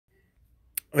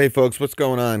Hey folks, what's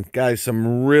going on? Guys,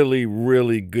 some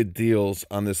really good deals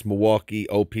on this Milwaukee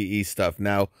OPE stuff.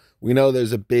 Now, we know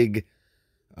there's a big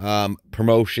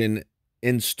promotion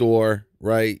in store,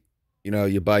 right? You know,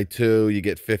 you buy two, you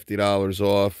get $50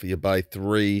 off. You buy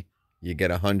three, you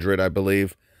get 100, I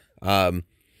believe. Um,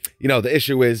 the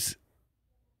issue is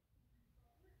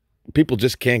people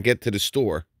just can't get to the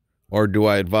store. Or do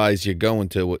I advise you going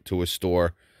to a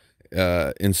store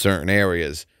in certain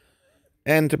areas?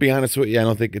 And to be honest with you, I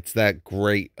don't think it's that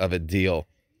great of a deal.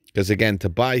 Because again, to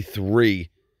buy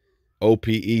three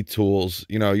OPE tools,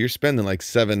 you're spending like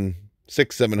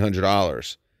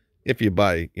 $700 if you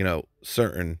buy,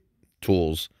 certain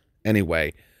tools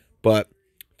anyway. But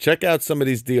check out some of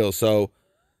these deals. So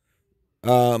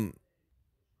um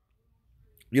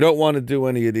you don't want to do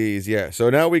any of these. Yeah. So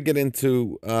now we get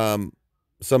into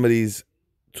some of these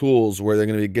tools where they're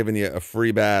going to be giving you a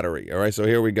free battery. All right. So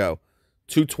here we go.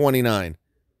 229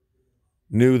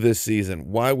 new this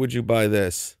season. Why would you buy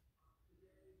this?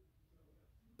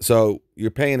 So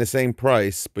you're paying the same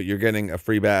price, but you're getting a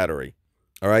free battery.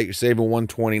 All right. You're saving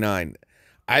 129.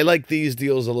 I like these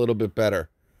deals a little bit better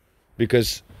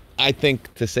because I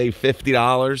think to save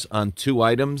 $50 on two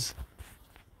items,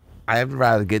 I'd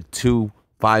rather get two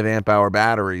 5 amp hour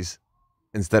batteries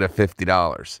instead of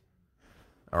 $50.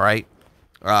 All right.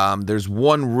 There's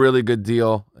one really good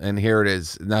deal, and here it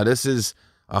is. Now, this is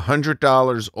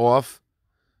 $100 off.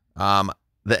 The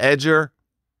edger,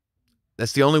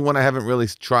 that's the only one I haven't really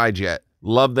tried yet.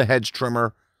 Love the hedge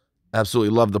trimmer.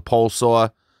 Absolutely love the pole saw.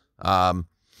 I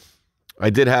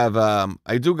do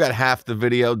got half the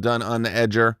video done on the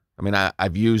edger. I mean,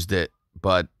 I've used it,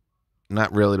 but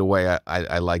not really the way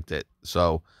I liked it.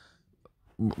 So,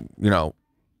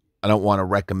 I don't want to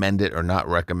recommend it or not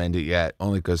recommend it yet,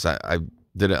 only because I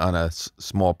did it on a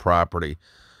small property.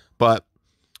 But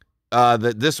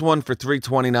this one for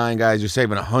 $329, guys, you're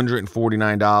saving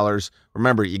 $149.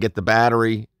 Remember, you get the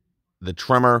battery, the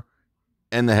trimmer,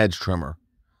 and the hedge trimmer.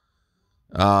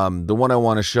 The one I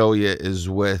want to show you is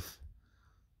with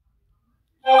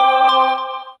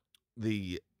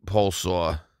the pole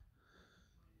saw.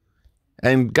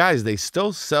 And guys, they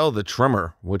still sell the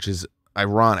trimmer, which is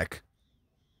ironic.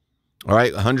 All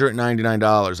right,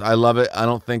 $199. I love it. I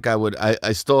don't think I would.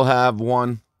 I still have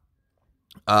one.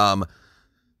 I'm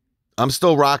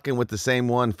still rocking with the same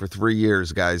one for 3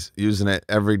 years, guys, using it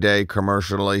every day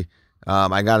commercially.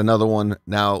 I got another one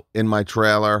now in my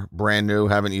trailer, brand new,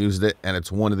 haven't used it, and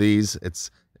it's one of these. It's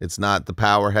not the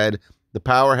power head. The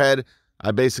power head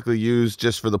I basically use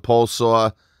just for the pole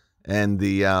saw and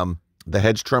the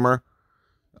hedge trimmer.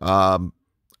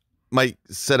 Might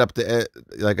set up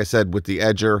like I said, with the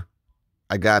edger.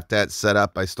 I got that set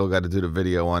up. I still got to do the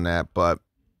video on that, but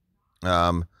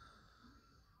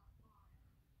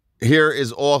here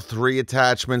is all three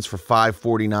attachments for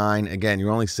 $549. Again,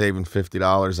 you're only saving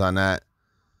 $50 on that.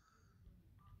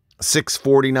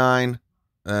 $649.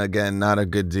 Again, not a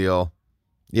good deal.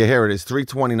 Yeah, here it is,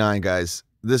 $329, guys.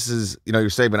 This is, you're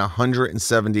saving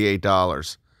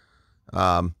 $178.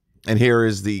 And here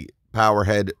is the power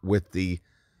head with the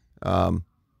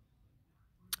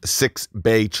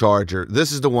 6-bay charger.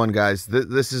 This is the one, guys.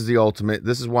 This is the ultimate.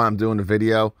 This is why I'm doing the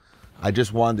video. I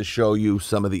just wanted to show you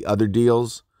some of the other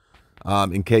deals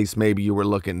in case maybe you were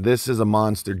looking. This is a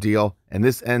monster deal, and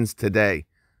this ends today.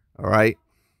 All right.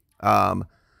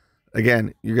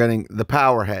 Again, you're getting the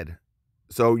power head.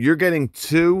 So you're getting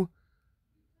two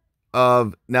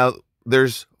of, now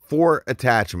there's 4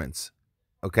 attachments.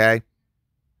 Okay.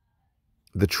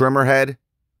 The trimmer head,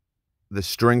 the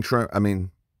string trimmer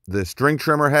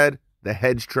head, the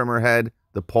hedge trimmer head,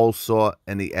 the pole saw,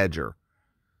 and the edger.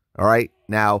 All right.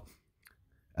 Now,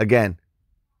 again,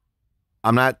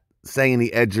 I'm not saying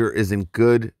the edger isn't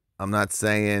good. I'm not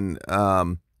saying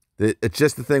it's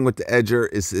just the thing with the edger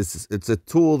is it's a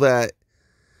tool that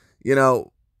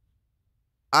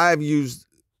I've used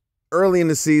early in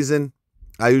the season.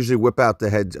 I usually whip out the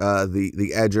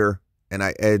edger and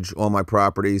I edge all my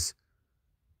properties.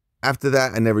 After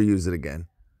that, I never use it again.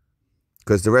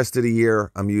 Because the rest of the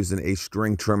year, I'm using a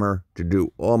string trimmer to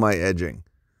do all my edging.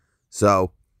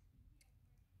 So,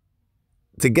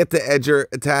 to get the edger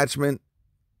attachment,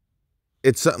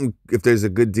 it's something, if there's a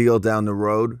good deal down the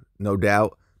road, no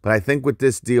doubt. But I think with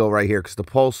this deal right here, because the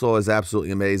pole saw is absolutely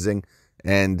amazing,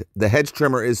 and the hedge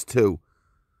trimmer is too.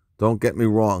 Don't get me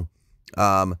wrong.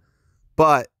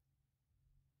 But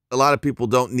a lot of people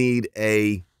don't need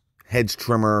a hedge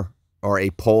trimmer or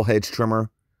a pole hedge trimmer.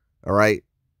 All right.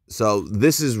 So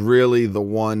this is really the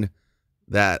one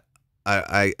that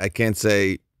I can't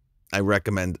say I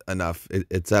recommend enough.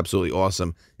 It's absolutely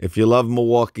awesome. If you love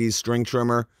Milwaukee's string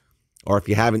trimmer, Or if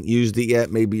you haven't used it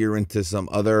yet, maybe you're into some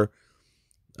other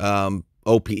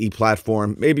OPE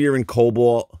platform. Maybe you're in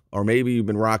Cobalt, or maybe you've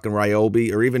been rocking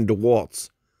Ryobi or even DeWalt's,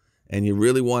 and you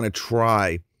really want to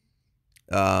try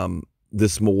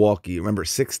this Milwaukee. Remember,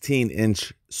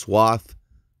 16-inch swath.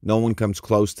 No one comes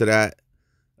close to that.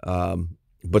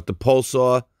 But the pole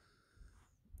saw,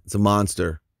 it's a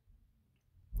monster.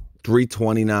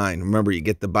 $329. Remember, you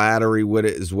get the battery with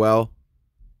it as well.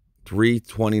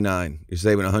 $329. You're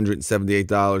saving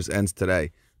 $178. Ends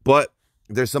today. But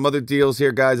there's some other deals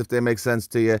here, guys, if they make sense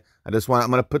to you. I'm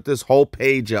going to put this whole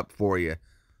page up for you.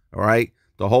 All right?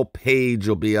 The whole page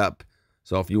will be up.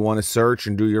 So if you want to search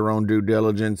and do your own due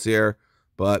diligence here.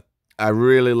 But I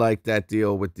really like that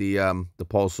deal with the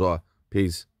pole saw.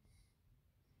 Peace.